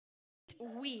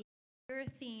week, your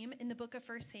theme in the book of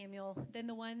 1 Samuel than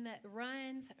the one that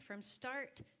runs from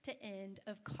start to end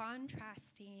of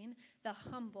contrasting the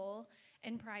humble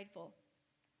and prideful.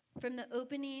 From the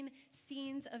opening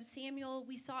scenes of Samuel,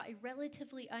 we saw a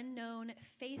relatively unknown,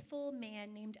 faithful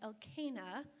man named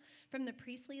Elkanah from the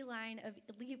priestly line of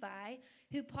Levi,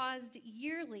 who paused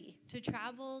yearly to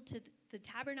travel to the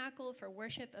tabernacle for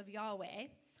worship of Yahweh,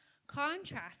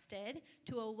 contrasted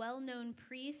to a well-known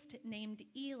priest named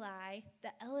Eli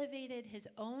that elevated his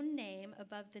own name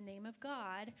above the name of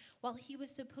God while he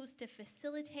was supposed to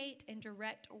facilitate and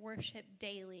direct worship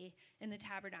daily in the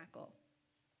tabernacle.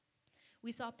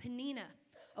 We saw Peninnah,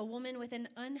 a woman with an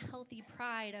unhealthy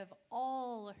pride of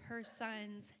all her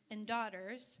sons and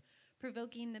daughters,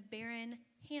 provoking the barren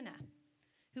Hannah,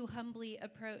 who humbly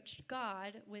approached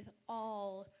God with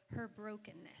all her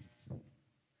brokenness.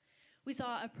 We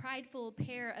saw a prideful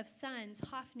pair of sons,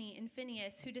 Hophni and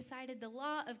Phinehas, who decided the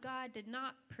law of God did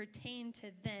not pertain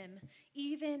to them,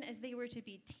 even as they were to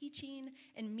be teaching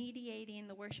and mediating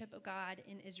the worship of God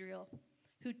in Israel,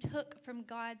 who took from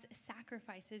God's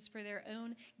sacrifices for their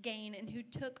own gain and who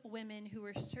took women who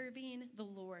were serving the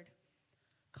Lord,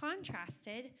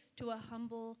 contrasted to a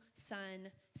humble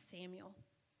son, Samuel,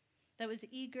 that was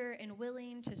eager and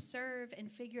willing to serve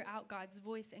and figure out God's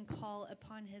voice and call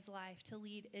upon his life to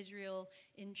lead Israel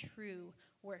in true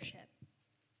worship.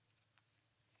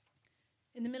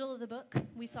 In the middle of the book,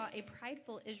 we saw a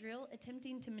prideful Israel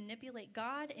attempting to manipulate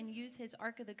God and use his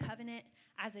Ark of the Covenant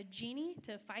as a genie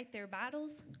to fight their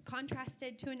battles,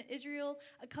 contrasted to an Israel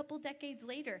a couple decades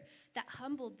later that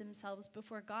humbled themselves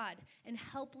before God and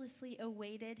helplessly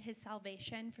awaited his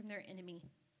salvation from their enemy.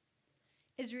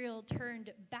 Israel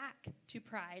turned back to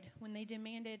pride when they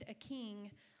demanded a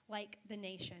king like the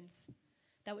nations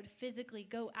that would physically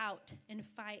go out and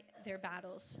fight their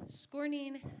battles,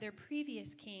 scorning their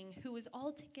previous king, who was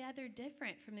altogether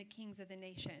different from the kings of the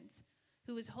nations,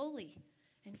 who was holy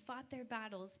and fought their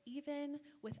battles even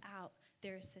without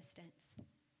their assistance.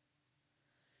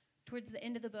 Towards the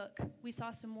end of the book, we saw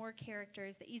some more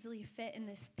characters that easily fit in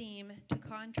this theme to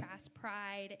contrast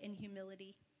pride and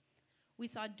humility. We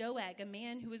saw Doeg, a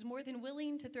man who was more than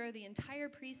willing to throw the entire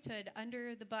priesthood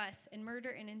under the bus and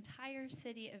murder an entire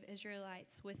city of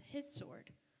Israelites with his sword,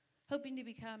 hoping to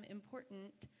become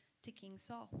important to King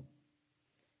Saul.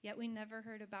 Yet we never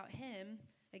heard about him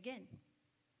again.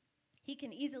 He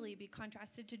can easily be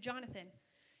contrasted to Jonathan,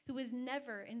 who was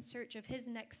never in search of his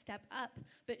next step up,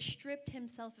 but stripped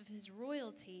himself of his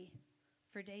royalty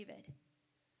for David.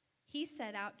 He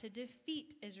set out to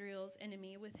defeat Israel's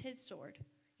enemy with his sword,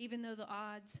 even though the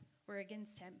odds were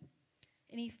against him.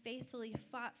 And he faithfully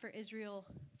fought for Israel,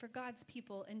 for God's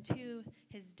people, unto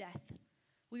his death.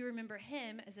 We remember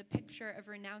him as a picture of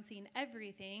renouncing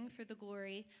everything for the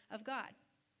glory of God.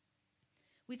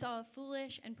 We saw a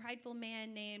foolish and prideful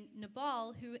man named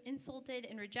Nabal who insulted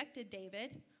and rejected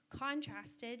David,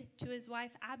 contrasted to his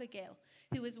wife Abigail,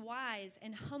 who was wise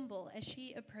and humble as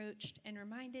she approached and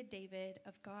reminded David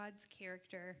of God's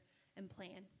character and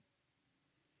plan.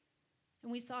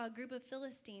 And we saw a group of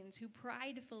Philistines who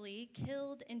pridefully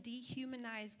killed and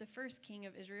dehumanized the first king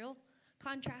of Israel,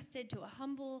 contrasted to a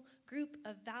humble group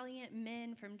of valiant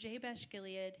men from Jabesh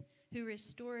Gilead who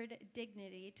restored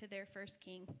dignity to their first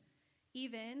king,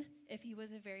 even if he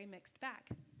was a very mixed bag.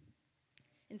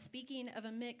 And speaking of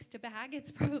a mixed bag,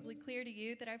 it's probably clear to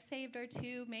you that I've saved our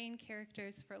two main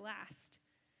characters for last.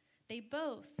 They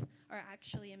both are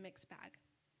actually a mixed bag.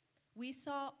 We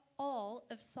saw all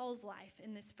of Saul's life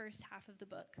in this first half of the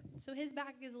book, so his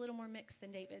bag is a little more mixed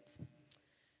than David's.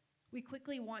 We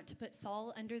quickly want to put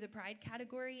Saul under the pride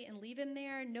category and leave him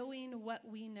there, knowing what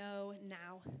we know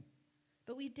now.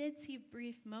 But we did see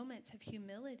brief moments of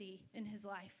humility in his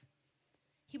life.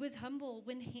 He was humble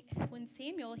when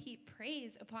Samuel heaped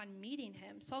praise upon meeting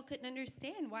him. Saul couldn't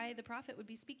understand why the prophet would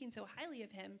be speaking so highly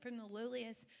of him from the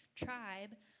lowliest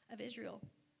tribe of Israel.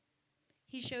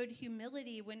 He showed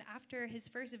humility when, after his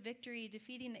first victory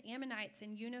defeating the Ammonites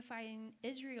and unifying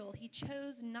Israel, he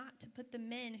chose not to put the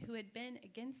men who had been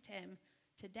against him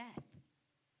to death.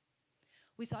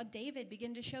 We saw David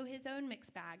begin to show his own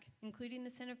mixed bag, including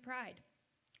the sin of pride,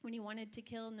 when he wanted to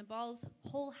kill Nabal's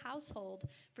whole household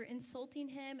for insulting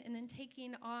him and then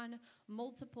taking on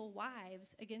multiple wives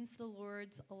against the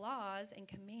Lord's laws and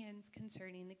commands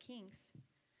concerning the kings.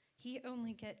 He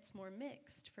only gets more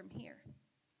mixed from here.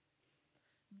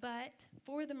 But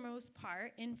for the most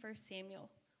part, in 1 Samuel,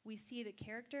 we see the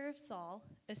character of Saul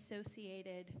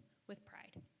associated with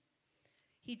pride.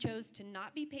 He chose to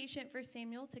not be patient for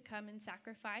Samuel to come and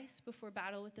sacrifice before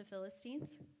battle with the Philistines.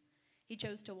 He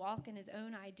chose to walk in his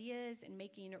own ideas and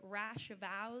making rash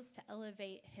vows to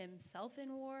elevate himself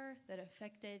in war that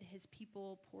affected his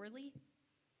people poorly.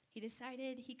 He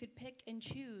decided he could pick and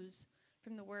choose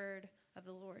from the word of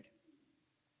the Lord.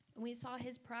 And we saw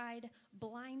his pride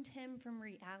blind him from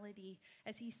reality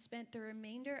as he spent the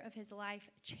remainder of his life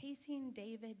chasing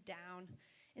David down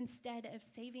instead of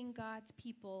saving God's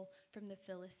people from the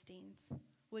Philistines,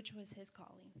 which was his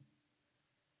calling.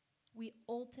 We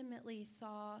ultimately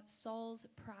saw Saul's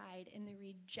pride in the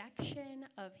rejection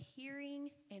of hearing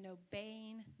and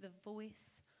obeying the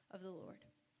voice of the Lord.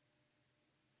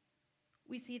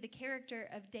 We see the character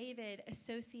of David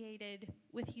associated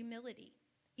with humility,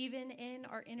 even in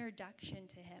our introduction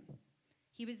to him.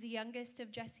 He was the youngest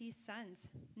of Jesse's sons,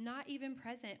 not even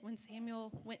present when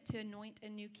Samuel went to anoint a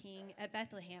new king at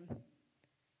Bethlehem.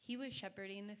 He was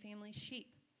shepherding the family's sheep.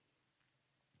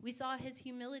 We saw his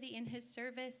humility in his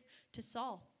service to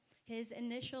Saul, his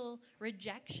initial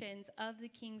rejections of the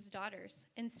king's daughters,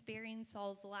 and sparing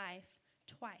Saul's life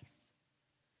twice.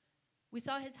 We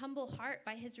saw his humble heart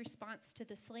by his response to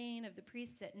the slaying of the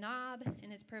priests at Nob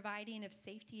and his providing of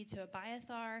safety to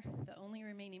Abiathar, the only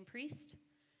remaining priest,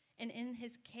 and in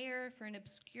his care for an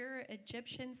obscure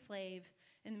Egyptian slave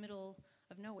in the middle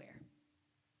of nowhere.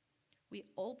 We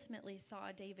ultimately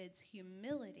saw David's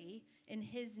humility in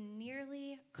his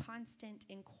nearly constant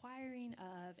inquiring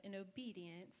of and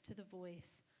obedience to the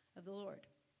voice of the Lord.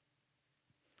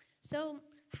 So,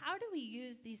 how do we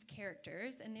use these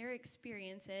characters and their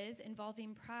experiences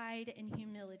involving pride and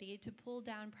humility to pull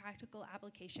down practical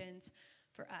applications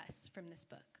for us from this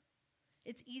book?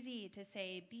 It's easy to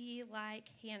say, be like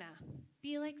Hannah,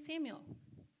 be like Samuel,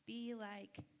 be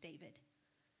like David.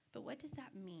 But what does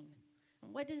that mean?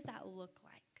 What does that look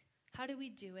like? How do we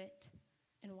do it,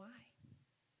 and why?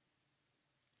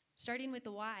 Starting with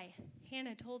the why,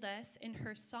 Hannah told us in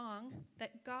her song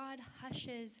that God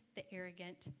hushes the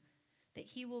arrogant, that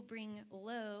he will bring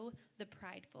low the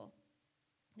prideful,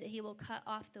 that he will cut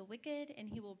off the wicked, and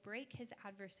he will break his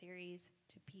adversaries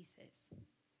to pieces.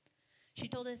 She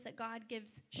told us that God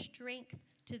gives strength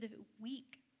to the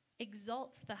weak,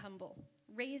 exalts the humble,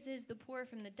 raises the poor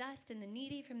from the dust and the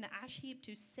needy from the ash heap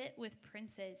to sit with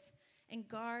princes, and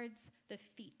guards the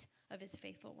feet of his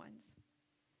faithful ones.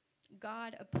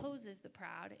 God opposes the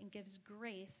proud and gives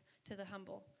grace to the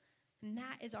humble. And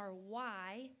that is our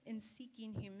why in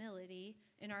seeking humility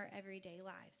in our everyday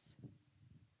lives.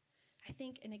 I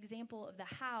think an example of the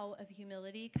how of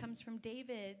humility comes from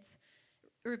David's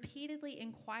repeatedly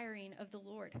inquiring of the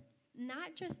Lord,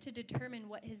 not just to determine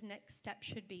what his next step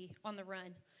should be on the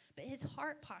run, but his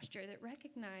heart posture that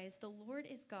recognized the Lord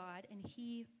is God and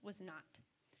he was not.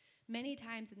 Many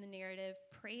times in the narrative,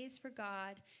 praise for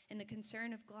God and the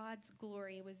concern of God's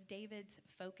glory was David's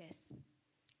focus.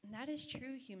 And that is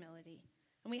true humility.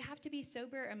 And we have to be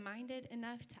sober and minded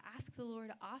enough to ask the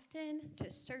Lord often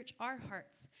to search our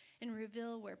hearts and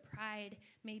reveal where pride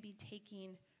may be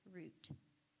taking root.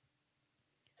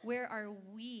 Where are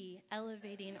we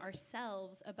elevating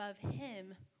ourselves above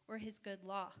him or his good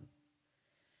law?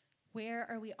 Where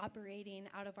are we operating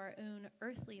out of our own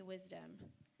earthly wisdom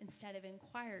instead of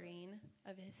inquiring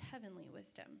of his heavenly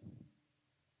wisdom?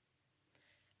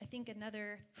 I think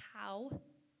another how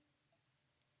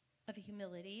of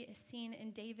humility is seen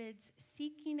in David's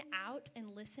seeking out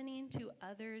and listening to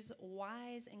others'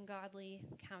 wise and godly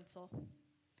counsel.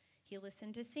 He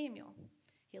listened to Samuel.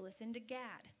 He listened to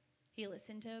Gad. He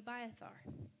listened to Abiathar.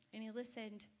 And he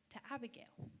listened to Abigail.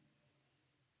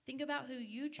 Think about who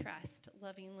you trust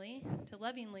to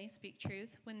lovingly speak truth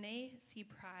when they see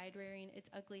pride rearing its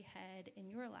ugly head in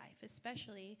your life,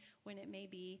 especially when it may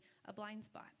be a blind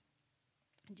spot.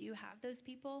 Do you have those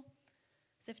people?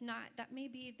 So if not, that may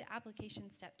be the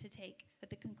application step to take at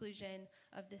the conclusion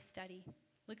of this study.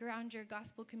 Look around your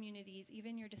gospel communities,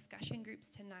 even your discussion groups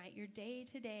tonight, your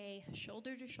day-to-day,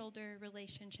 shoulder-to-shoulder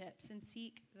relationships, and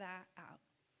seek that out.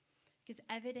 Because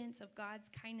evidence of God's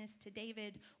kindness to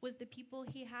David was the people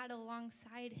he had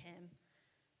alongside him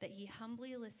that he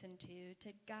humbly listened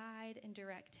to guide and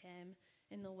direct him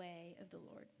in the way of the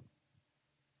Lord.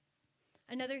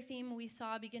 Another theme we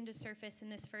saw begin to surface in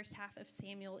this first half of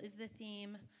Samuel is the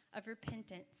theme of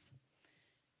repentance.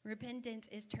 Repentance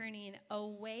is turning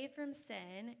away from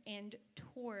sin and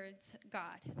towards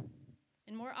God.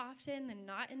 And more often than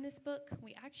not in this book,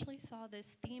 we actually saw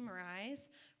this theme arise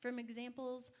from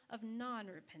examples of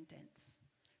non-repentance,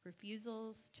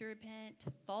 refusals to repent,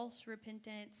 false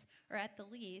repentance, or at the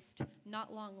least,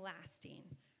 not long-lasting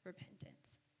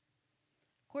repentance.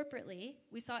 Corporately,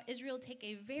 we saw Israel take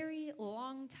a very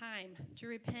long time to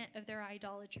repent of their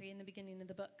idolatry in the beginning of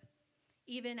the book.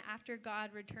 even after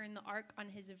God returned the ark on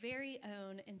his very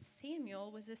own and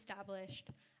Samuel was established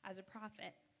as a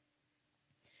prophet.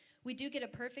 We do get a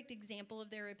perfect example of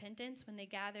their repentance when they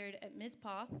gathered at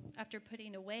Mizpah after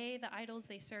putting away the idols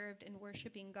they served and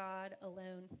worshiping God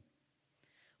alone.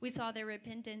 We saw their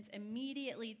repentance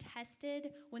immediately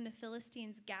tested when the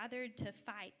Philistines gathered to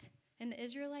fight, and the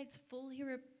Israelites fully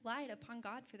relied upon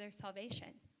God for their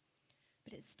salvation.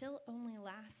 But it still only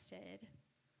lasted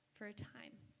for a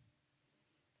time.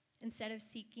 Instead of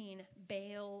seeking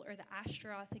Baal or the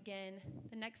Ashtaroth again,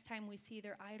 the next time we see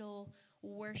their idol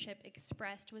worship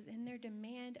expressed was in their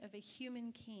demand of a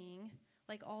human king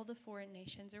like all the foreign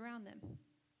nations around them.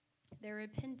 Their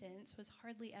repentance was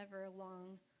hardly ever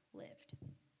long-lived.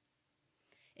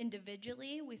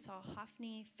 Individually, we saw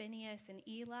Hophni, Phinehas, and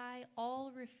Eli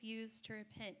all refuse to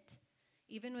repent,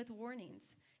 even with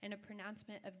warnings and a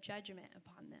pronouncement of judgment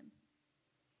upon them.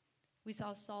 We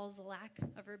saw Saul's lack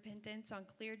of repentance on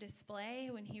clear display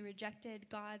when he rejected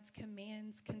God's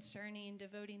commands concerning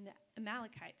devoting the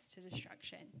Amalekites to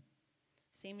destruction.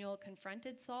 Samuel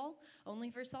confronted Saul, only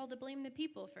for Saul to blame the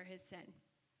people for his sin.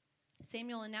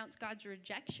 Samuel announced God's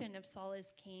rejection of Saul as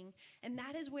king, and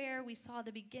that is where we saw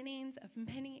the beginnings of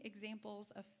many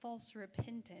examples of false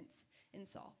repentance in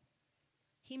Saul.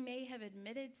 He may have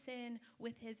admitted sin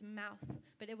with his mouth,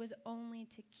 but it was only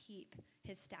to keep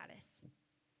his status.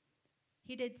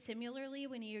 He did similarly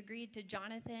when he agreed to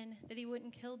Jonathan that he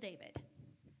wouldn't kill David.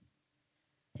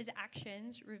 His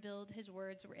actions revealed his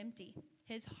words were empty.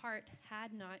 His heart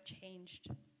had not changed.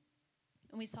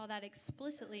 And we saw that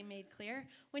explicitly made clear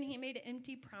when he made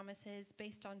empty promises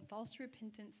based on false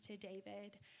repentance to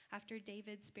David after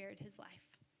David spared his life.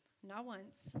 Not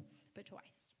once, but twice.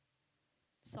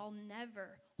 Saul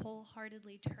never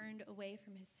wholeheartedly turned away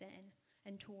from his sin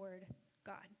and toward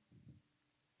God.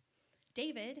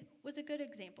 David was a good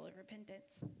example of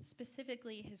repentance,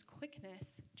 specifically his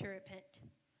quickness to repent.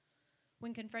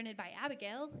 When confronted by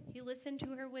Abigail, he listened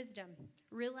to her wisdom,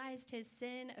 realized his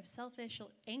sin of selfish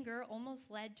anger almost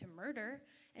led to murder,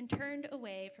 and turned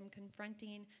away from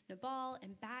confronting Nabal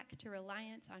and back to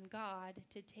reliance on God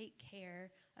to take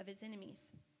care of his enemies.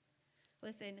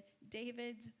 Listen,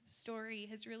 David's story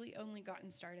has really only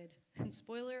gotten started. And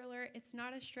spoiler alert, it's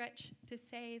not a stretch to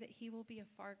say that he will be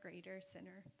a far greater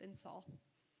sinner than Saul.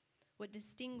 What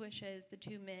distinguishes the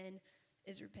two men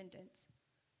is repentance.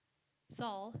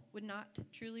 Saul would not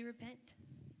truly repent,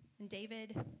 and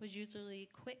David was usually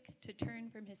quick to turn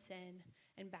from his sin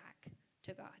and back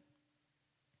to God.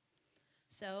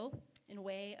 So, in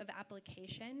way of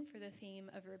application for the theme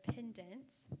of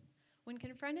repentance, when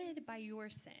confronted by your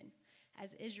sin,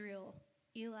 as Israel,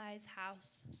 Eli's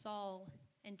house, Saul,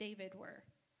 and David were,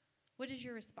 what is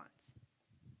your response?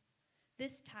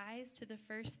 This ties to the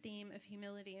first theme of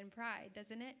humility and pride,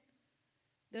 doesn't it?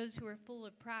 Those who are full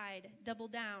of pride double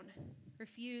down,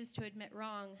 refuse to admit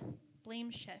wrong, blame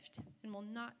shift, and will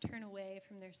not turn away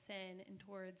from their sin and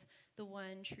towards the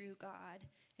one true God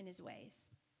and his ways.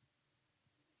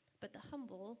 But the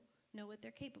humble know what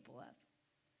they're capable of.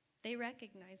 They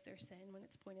recognize their sin when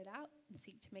it's pointed out and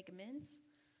seek to make amends,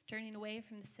 turning away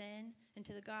from the sin and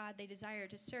to the God they desire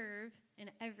to serve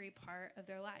in every part of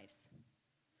their lives.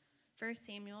 1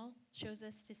 Samuel shows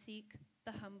us to seek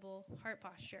the humble heart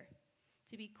posture,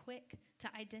 to be quick to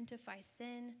identify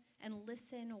sin and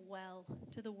listen well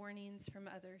to the warnings from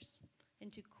others,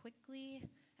 and to quickly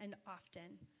and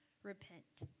often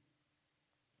repent.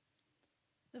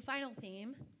 The final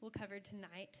theme we'll cover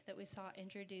tonight that we saw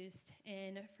introduced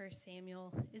in 1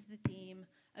 Samuel is the theme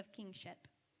of kingship.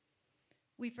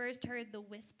 We first heard the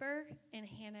whisper in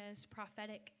Hannah's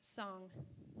prophetic song,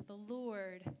 "The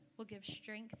Lord will give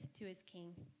strength to his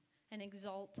king and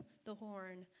exalt the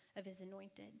horn of his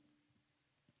anointed."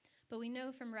 But we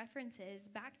know from references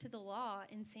back to the law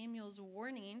in Samuel's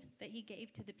warning that he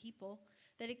gave to the people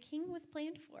that a king was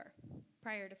planned for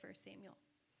prior to 1 Samuel.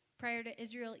 Prior to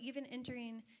Israel even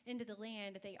entering into the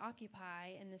land they occupy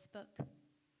in this book.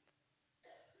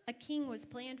 A king was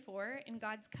planned for in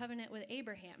God's covenant with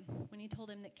Abraham when he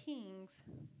told him that kings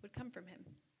would come from him.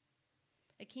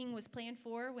 A king was planned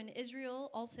for when Israel,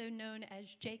 also known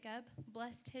as Jacob,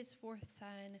 blessed his fourth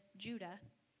son, Judah,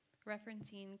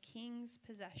 referencing king's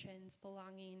possessions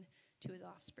belonging to his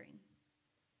offspring.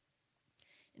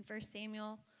 In 1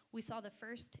 Samuel, we saw the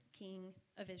first king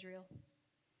of Israel,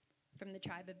 from the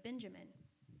tribe of Benjamin,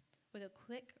 with a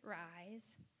quick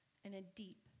rise and a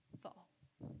deep fall.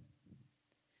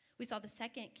 We saw the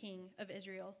second king of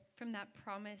Israel from that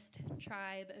promised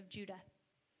tribe of Judah,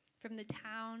 from the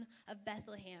town of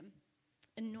Bethlehem,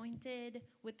 anointed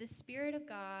with the Spirit of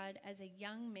God as a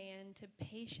young man to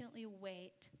patiently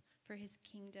wait for his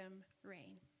kingdom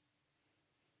reign.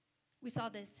 We saw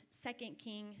this second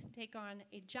king take on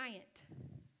a giant,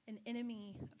 an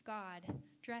enemy of God,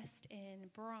 dressed in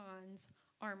bronze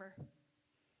armor,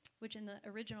 which in the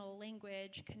original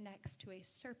language connects to a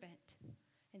serpent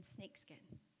and snakeskin.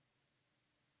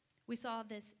 We saw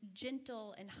this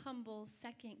gentle and humble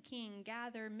second king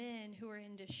gather men who were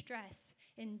in distress,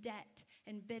 in debt,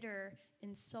 and bitter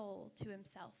in soul to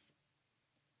himself.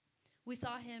 We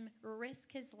saw him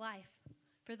risk his life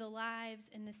for the lives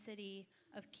in the city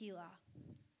of Keilah.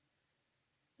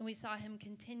 And we saw him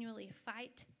continually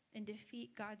fight and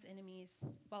defeat God's enemies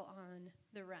while on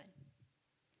the run.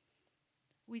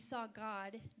 We saw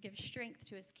God give strength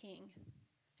to his king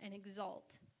and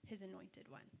exalt his anointed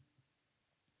one.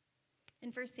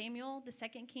 In 1 Samuel, the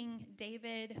second king,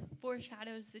 David,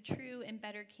 foreshadows the true and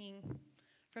better king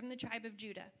from the tribe of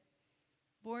Judah,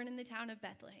 born in the town of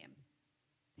Bethlehem,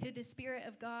 who the Spirit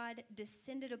of God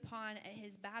descended upon at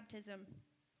his baptism,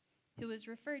 who was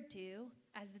referred to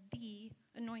as the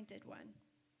anointed one,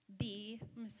 the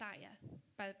Messiah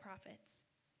by the prophets.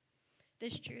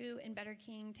 This true and better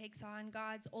king takes on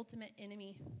God's ultimate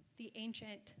enemy, the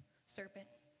ancient serpent,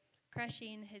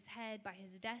 crushing his head by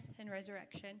his death and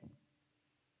resurrection.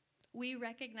 We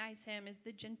recognize him as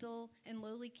the gentle and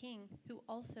lowly king who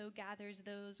also gathers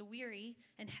those weary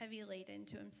and heavy laden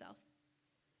to himself.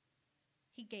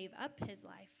 He gave up his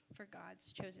life for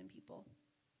God's chosen people.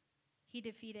 He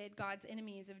defeated God's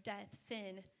enemies of death,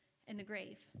 sin, and the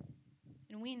grave.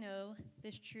 And we know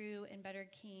this true and better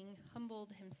king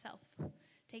humbled himself,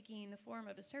 taking the form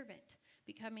of a servant,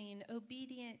 becoming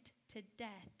obedient to death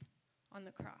on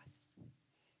the cross.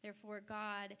 Therefore,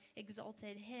 God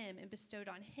exalted him and bestowed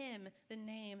on him the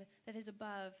name that is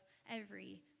above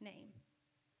every name.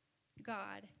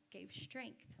 God gave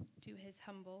strength to his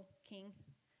humble king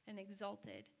and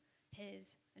exalted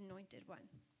his anointed one.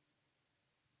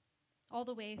 All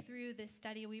the way through this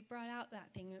study, we brought out that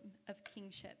theme of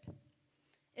kingship.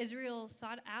 Israel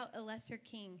sought out a lesser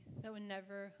king that would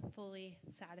never fully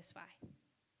satisfy.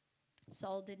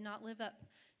 Saul did not live up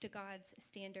to God's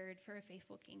standard for a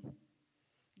faithful king.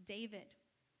 David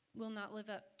will not live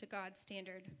up to God's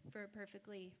standard for a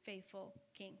perfectly faithful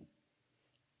king.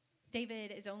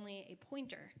 David is only a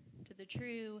pointer to the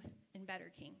true and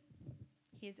better king.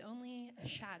 He is only a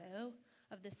shadow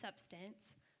of the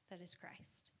substance that is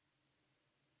Christ.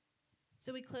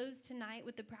 So we close tonight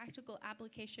with the practical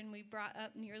application we brought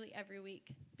up nearly every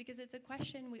week, because it's a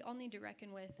question we all need to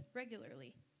reckon with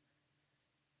regularly.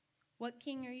 What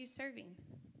king are you serving?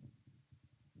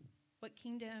 What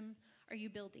kingdom are you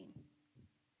building?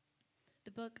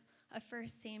 The book of 1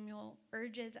 Samuel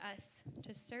urges us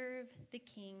to serve the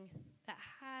king that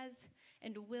has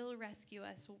and will rescue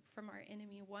us from our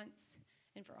enemy once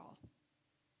and for all,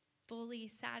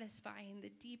 fully satisfying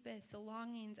the deepest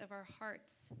longings of our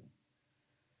hearts.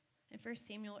 And 1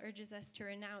 Samuel urges us to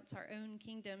renounce our own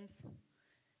kingdoms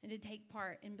and to take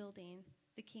part in building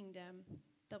the kingdom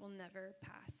that will never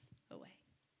pass away.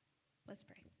 Let's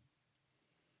pray.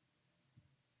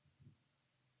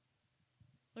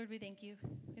 Lord, we thank you.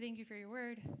 We thank you for your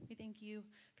word. We thank you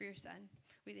for your son.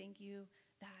 We thank you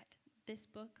that this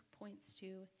book points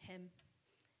to him.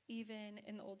 Even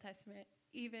in the Old Testament,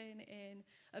 even in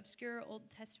obscure Old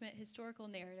Testament historical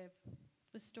narrative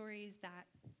with stories that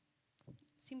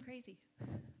seem crazy.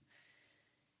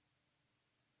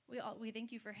 We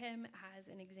thank you for him as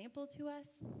an example to us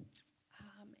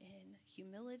in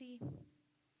humility.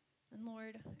 And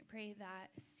Lord, I pray that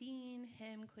seeing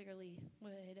him clearly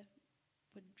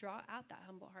would draw out that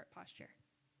humble heart posture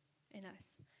in us,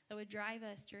 that would drive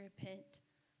us to repent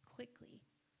quickly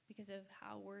because of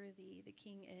how worthy the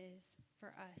King is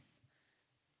for us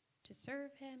to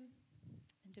serve him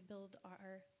and to build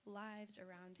our lives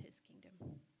around his kingdom.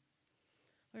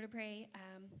 Lord, I pray,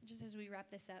 just as we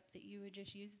wrap this up, that you would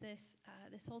just use this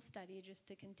whole study just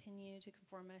to continue to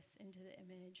conform us into the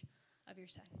image of your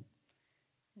Son.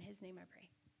 In his name I pray.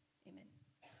 Amen.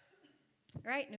 All right.